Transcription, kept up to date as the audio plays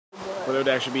But it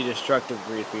would actually be destructive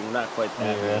briefing, not quite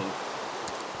that mean.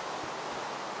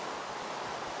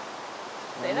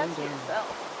 Say that to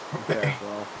yourself. Okay,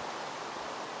 well.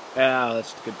 Yeah,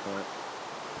 that's a good point.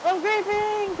 I'm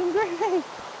griefing! I'm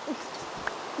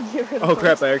griefing! Oh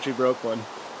crap, I actually broke one.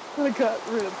 I got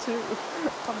rid of 2.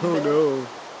 Oh no.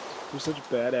 You're such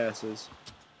badasses.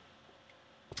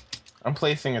 I'm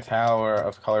placing a tower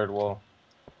of colored wool.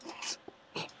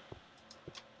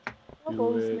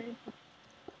 Do it.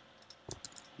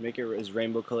 Make it as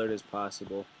rainbow colored as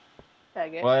possible.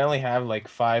 Okay. Well, I only have like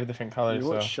 5 different colors, You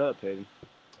won't so... shut up, Hayden.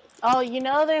 Oh, you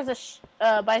know there's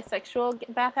a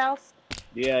bisexual bathhouse?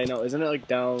 Yeah, I know. Isn't it like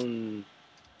down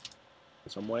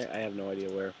some way? I have no idea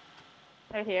where.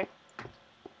 Right here.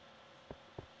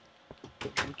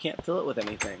 You can't fill it with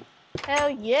anything. Hell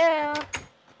yeah!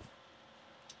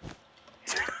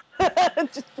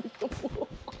 Just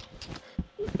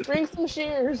bring some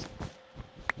shears.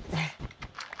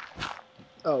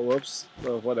 Oh, whoops.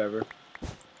 Well, whatever.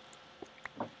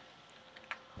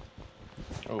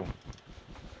 Oh.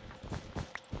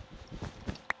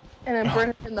 And then burn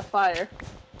it in the fire.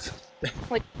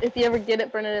 Like, if you ever get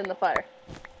it, burn it in the fire.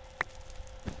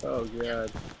 Oh,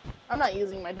 God. I'm not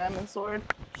using my diamond sword.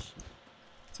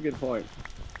 That's a good point.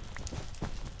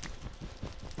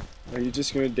 Are you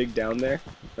just going to dig down there?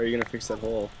 Or are you going to fix that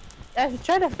hole? I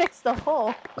tried to fix the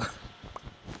hole.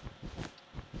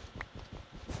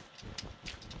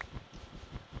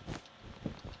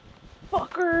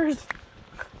 Fuckers!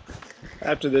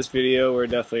 After this video, we're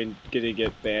definitely going to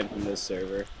get banned from this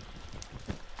server.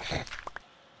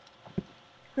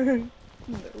 No.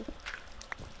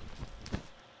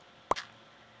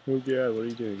 Oh, God, what are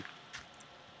you doing?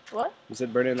 What? You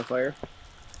said burn it in the fire?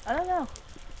 I don't know.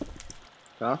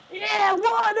 Huh? Yeah,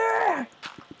 water!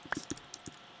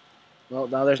 Well,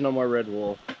 now there's no more red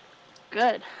wool.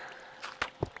 Good.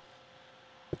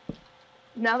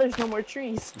 Now there's no more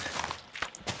trees.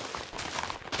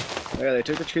 Oh, yeah, they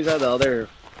took the trees out of the other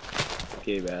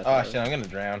gay bath. Oh shit, I'm gonna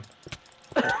drown.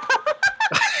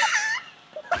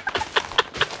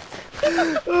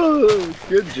 Oh,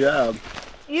 good job.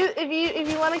 If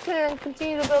you want to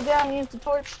continue to build down, use the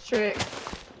torch trick.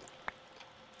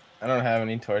 I don't have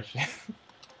any torches.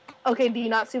 Okay, do you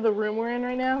not see the room we're in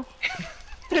right now?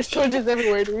 There's torches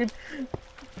everywhere, dude.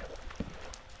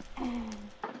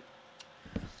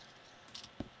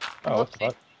 Oh, what the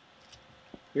fuck?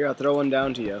 Here, I'll throw one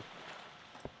down to you.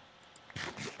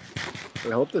 I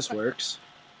hope this works.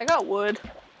 I got wood.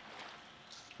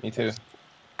 Me too.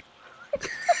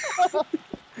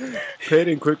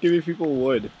 Hayden, quick, give me people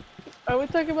wood. Are we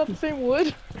talking about the same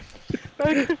wood?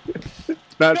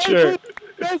 Not sure.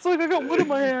 Guys, look, I got wood in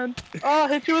my hand. Ah,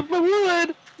 hit you with my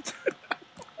wood.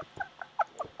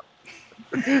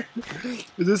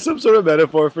 Is this some sort of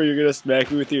metaphor for you're gonna smack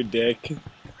me with your dick?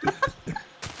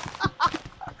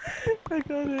 I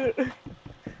got it.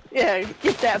 Yeah,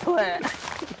 get that plant.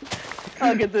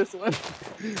 I'll get this one.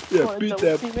 Yeah,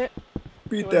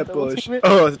 beat that bush.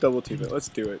 Oh, let's double team it. Let's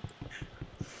do it.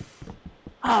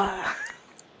 Ah.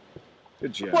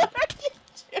 Good job. What are you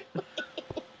doing?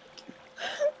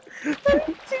 What are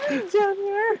you doing down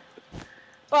here?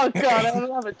 Oh god, I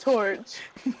don't have a torch.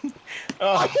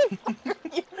 Oh.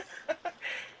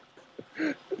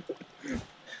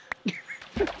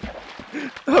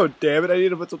 Oh, damn it. I need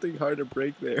to put something hard to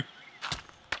break there.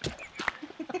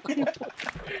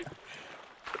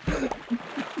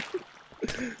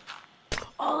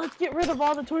 Oh, let's get rid of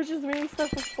all the torches. Maybe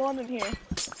stuff will spawn in here.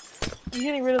 I'm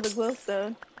getting rid of the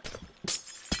glowstone.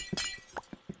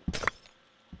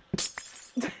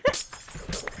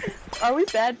 Are we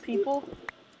bad people?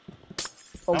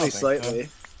 Only think slightly.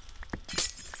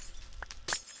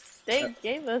 They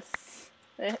gave us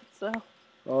it, so.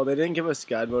 Oh, they didn't give us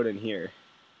God mode in here.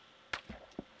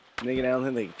 I don't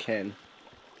think they can.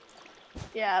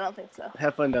 Yeah, I don't think so.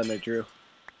 Have fun down there, Drew.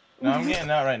 No, I'm getting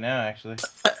out right now, actually.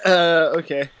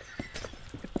 Okay.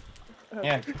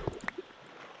 Yeah.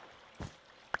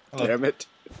 Hello. Damn it.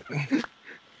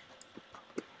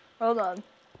 Hold on.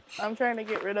 I'm trying to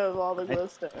get rid of all the I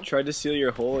glowstone. tried to seal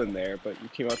your hole in there, but you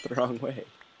came out the wrong way.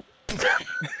 You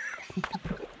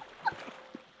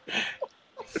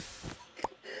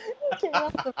came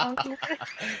out the wrong way.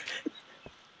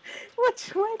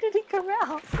 Which way did he come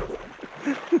out?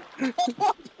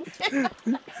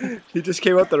 He just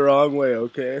came out the wrong way,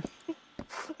 okay?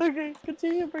 Okay,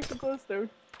 continue to break the glowstone.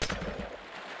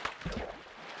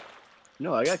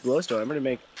 No, I got glowstone. I'm gonna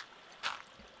make...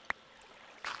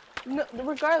 No,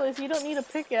 regardless, you don't need a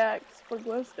pickaxe for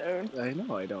glowstone. I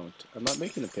know I don't. I'm not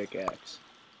making a pickaxe.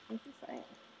 I'm just saying.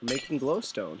 I'm making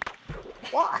glowstone.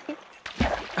 Why?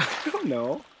 I don't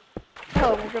know.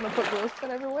 Oh, we're gonna put glowstone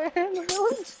everywhere in the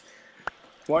village?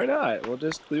 Why not? We'll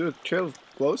just leave a trail of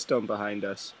glowstone behind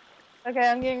us. Okay,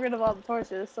 I'm getting rid of all the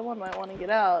torches. Someone might want to get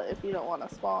out if you don't want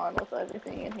to spawn with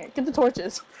everything in here. Get the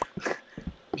torches.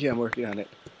 Yeah, I'm working on it.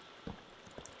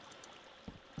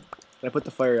 I put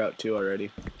the fire out too already.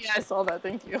 Yeah, I saw that.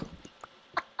 Thank you.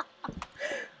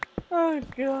 Oh,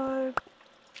 God.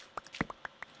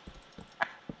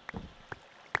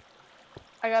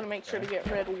 I gotta make sure to get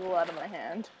red wool out of my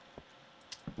hand.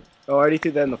 Oh, I already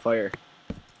threw that in the fire.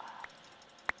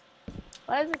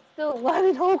 Why is it still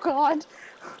lighted? Oh, God.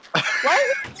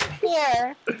 Why is it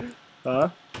here? Huh?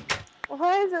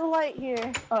 Why is it light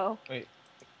here? Oh. Wait.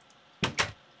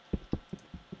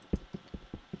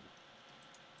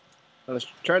 I was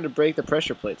trying to break the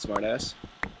pressure plate, smartass.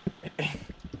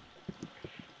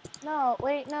 No,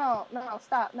 wait, no,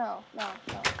 stop, no,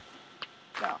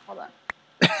 hold on.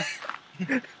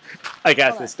 I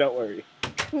got Hold this, don't worry.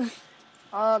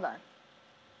 Hold on.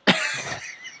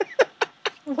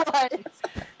 What?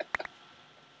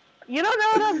 You don't know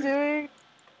what I'm doing?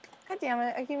 God damn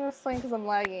it, I keep whistling because I'm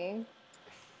lagging.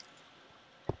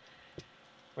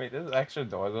 Wait, there's extra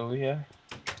doors over here?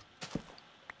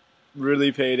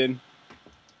 Really, Peyton?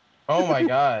 Oh my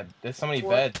god, there's so many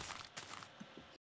What? beds.